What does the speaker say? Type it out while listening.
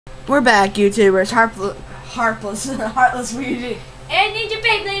We're back, YouTubers. Heartless Weedy. And Ninja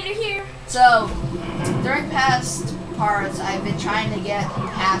Beyblade are here. So, during past parts, I've been trying to get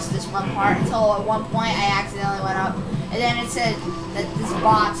past this one part until at one point I accidentally went up, and then it said that this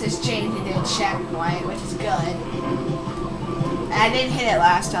box has changed into a checkpoint, which is good. And I didn't hit it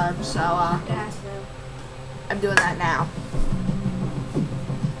last time, so I'm doing that now.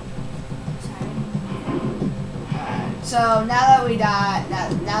 So now that we die,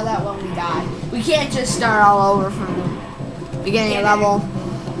 now that when we die, we can't just start all over from the beginning of the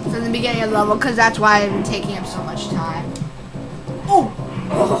level, because that's why I've been taking up so much time. Oh,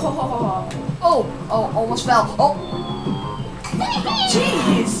 almost fell. Oh,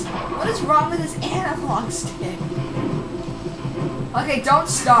 jeez, what is wrong with this analog stick? Okay, don't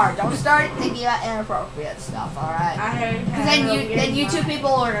start thinking about inappropriate stuff. All right, because then you two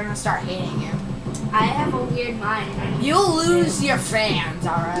people are gonna start hating you. I have a weird mind. You'll lose your fans,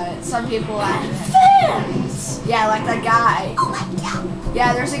 alright? Some people Fans! Yeah, like that guy. Oh my god.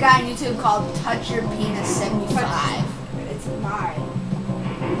 Yeah, there's a guy on YouTube called Touch Your Penis 75. It's mine.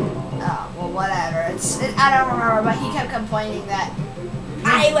 Oh, well, whatever. I don't remember, but he kept complaining that...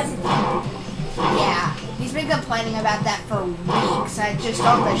 I wasn't. Yeah, he's been complaining about that for weeks. I just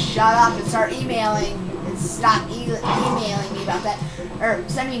told him to shut up and start emailing and stop emailing me about that. Or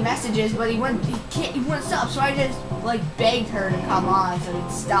send me messages, but he wouldn't stop, so I just begged her to come on so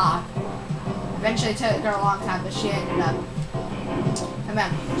he'd stop. Eventually it took her a long time, but she ended up.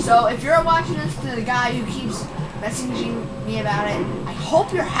 Amen. So if you're watching this to the guy who keeps messaging me about it, I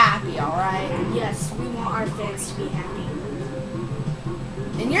hope you're happy, alright? Yes, we want our fans to be happy.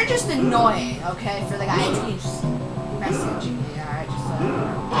 And you're just annoying, okay, for the guy who keeps messaging me, alright? Just so you know.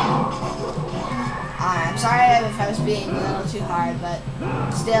 I'm sorry if I was being a little too hard, but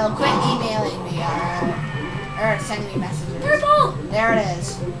still, quit emailing me, alright? Or sending me messages. Purple! There it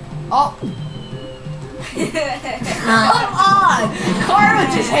is. Oh! Come on! Karma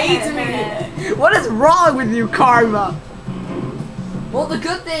just hates me! What is wrong with you, Karma? Well, the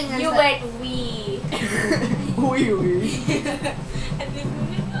good thing is you went wee. Wee.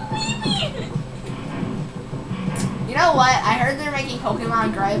 You know what? I heard they're making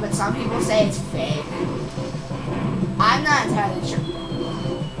Pokemon Gray, but some people say it's fake. I'm not entirely sure.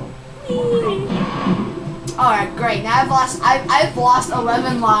 Alright, great. Now I've lost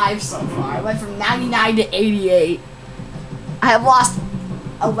 11 lives so far. I went from 99 to 88. I have lost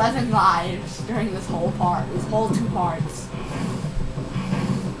 11 lives during this whole part. These whole 2 parts.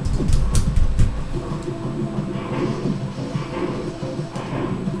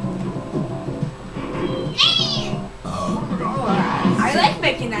 I like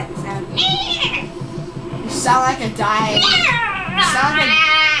making that sound. You sound like a dying...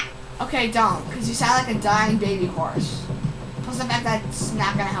 Okay, don't, because you sound like a dying baby horse. Plus the fact that it's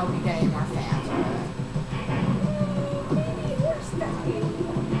not going to help you get any more fans.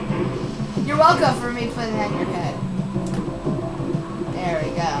 You're welcome for me putting that in your head. There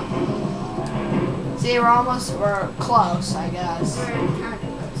we go. See, we're close, I guess. We're kind of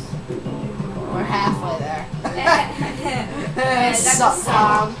close. We're halfway there. That's a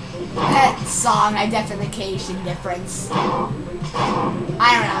song. Song identification difference.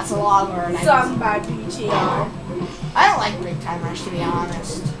 I don't know, it's a long word. Sung by BTR. I don't like Big Time Rush, to be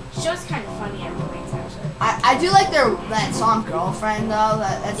honest. Show's kind of funny at points, actually. I do like that song Girlfriend, though.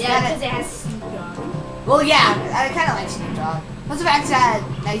 That's because it has Snoop Dogg. Well, yeah, I kind of like Snoop Dogg. Plus the fact that it had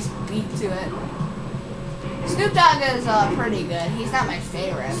a nice beat to it. Snoop Dogg is pretty good. He's not my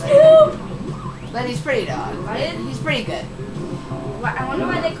favorite. But he's pretty dog. He's pretty good. I wonder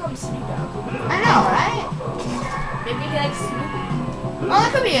why they call him Snoop Dogg. I know, right? Maybe he likes Snoopy. Oh,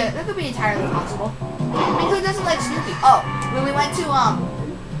 that could be entirely possible. I mean, who doesn't like Snoopy? Oh, when we went to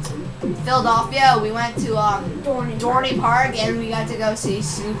Philadelphia, we went to Dorney Park, and we got to go see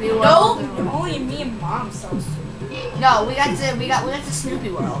Snoopy World. No, only me and Mom saw Snoopy. No, we went to Snoopy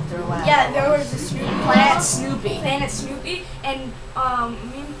World or whatever. Yeah, there was a Snoopy Planet Snoopy. Planet Snoopy, and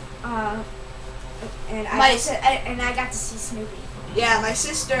and I got to see Snoopy. Yeah, my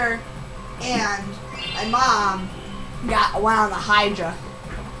sister and my mom went on the Hydra.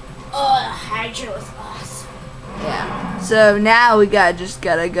 Oh, the Hydra was awesome. Yeah. So now we just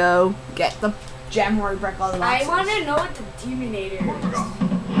gotta go get the gem where we break all the boxes. I want to know what the Demonator is.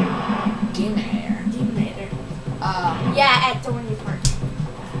 Demonator. Yeah, at Dorney Park.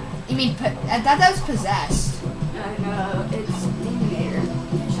 You mean, I thought that was possessed. No, it's Demonator.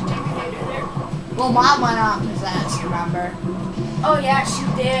 There's a Demonator there. Well, Mom went on possessed, remember? Oh yeah, she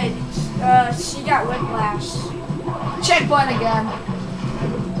did. She got whiplash. Checkpoint again.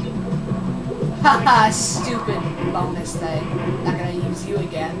 Haha, stupid bonus thing. Not gonna use you. you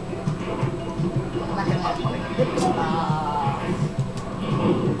again. I'm not gonna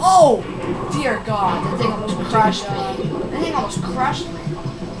oh! Dear God, that thing almost crushed me. That thing almost crushed me.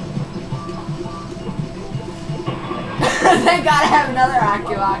 Thank God I have another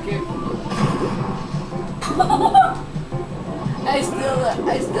Aku Aku. I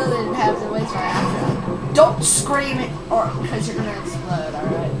still didn't have to waste my Aku. Don't scream it, or because you're gonna explode. All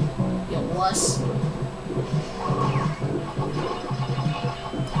right, you wuss.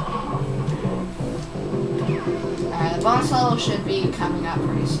 Alright, the bonus level should be coming up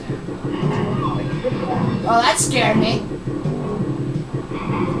pretty soon. Oh, that scared me.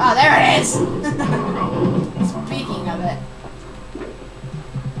 Oh, there it is. Speaking of it.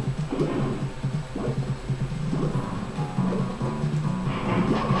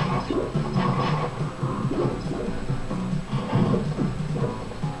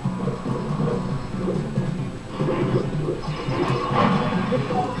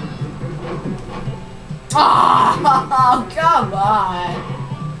 Oh, come on.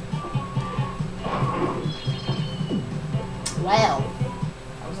 Well,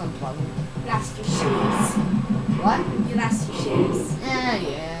 that was unpleasant. You lost your shoes. What? You lost your shoes.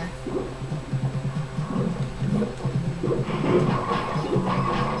 Yeah.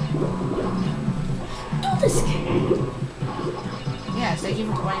 Do this game. Yes, thank you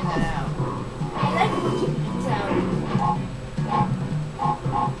for pointing that out. I like watching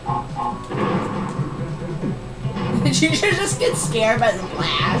Did you just get scared by the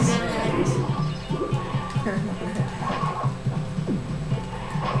blast?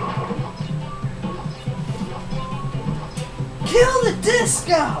 Kill the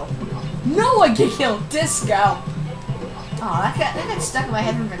disco! No one can kill disco! Oh, that got stuck in my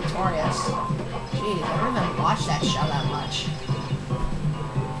head from Victorious. Jeez, I don't even watch that show that much.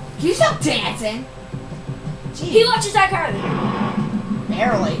 Can you stop dancing? Jeez. He watches that cartoon.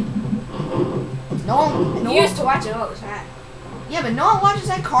 Barely. No You used to watch it all the time. Yeah, but no one watches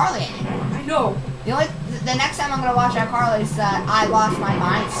iCarly anymore. I know. The next time I'm gonna watch iCarly is that I Lost My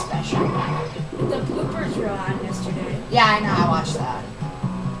Mind special. The bloopers were on yesterday. Yeah, I know. I watched that.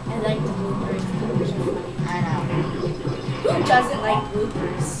 I like the bloopers. The bloopers are funny. I know. Who doesn't like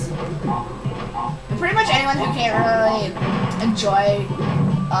bloopers? And pretty much anyone who can't really enjoy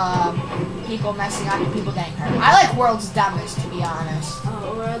people messing up and people getting hurt. I like World's Dumbest, to be honest.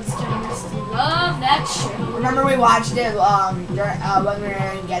 Oh, World's Dumbest. Love that show. Remember we watched it when we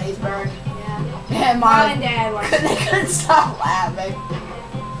were in Gettysburg? Yeah. And Mom and Dad watched they couldn't stop laughing.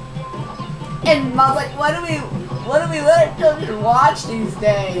 And Mom's like, what do we let our children watch these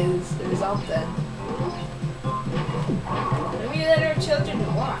days? Or something. What do we let our children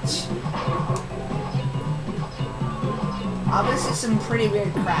watch? This is some pretty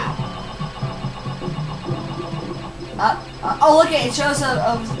weird crap. Oh, look at it. It shows of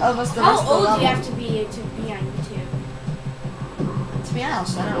us the How rest of the old do level. you have to be on YouTube? To be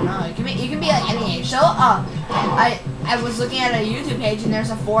honest, I don't know. You can be like any age. So, I was looking at a YouTube page and there's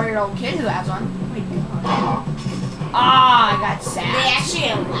a 4-year-old kid who has one. Oh my God. Ah, I got sad. They actually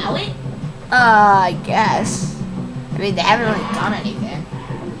allow it? I guess. I mean, they haven't really done anything.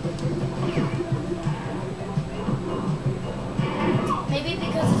 Maybe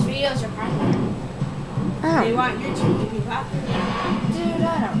because his videos are popular. Oh. They want YouTube to be popular. Dude, I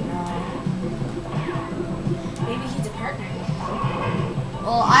don't know. Maybe he's a partner.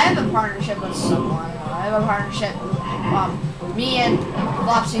 Well, I have a partnership with someone. I have a partnership. Me and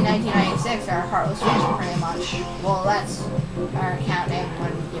Flopsy1996 are Heartless Region, pretty much. Well, that's our account name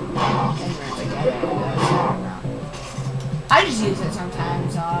when we get together. So I don't know. I just use it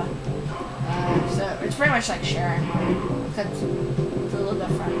sometimes. So it's pretty much like sharing one, except it's a little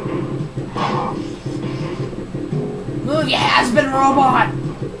different. Move, you has-been robot!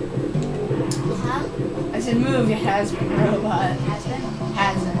 Huh? I said move, you has-been robot. Has-been?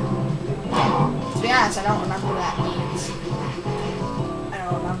 Hasn't. To be honest, I don't remember what that means. I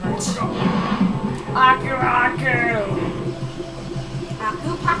don't remember it. Aku Aku! Aku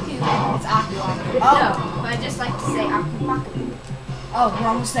Paku. It's Aku Aku. No, Oh! but I just like to say Aku Paku. Oh, we're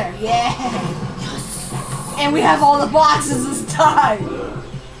almost there. Yeah! And we have all the boxes this time!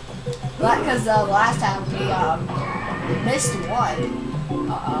 Because the last time we missed one.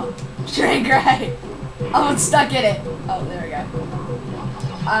 Uh-oh. Train Gray! Oh, it's stuck in it. Oh, there we go.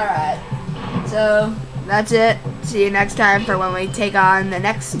 Alright. So, that's it. See you next time for when we take on the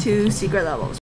next 2 secret levels.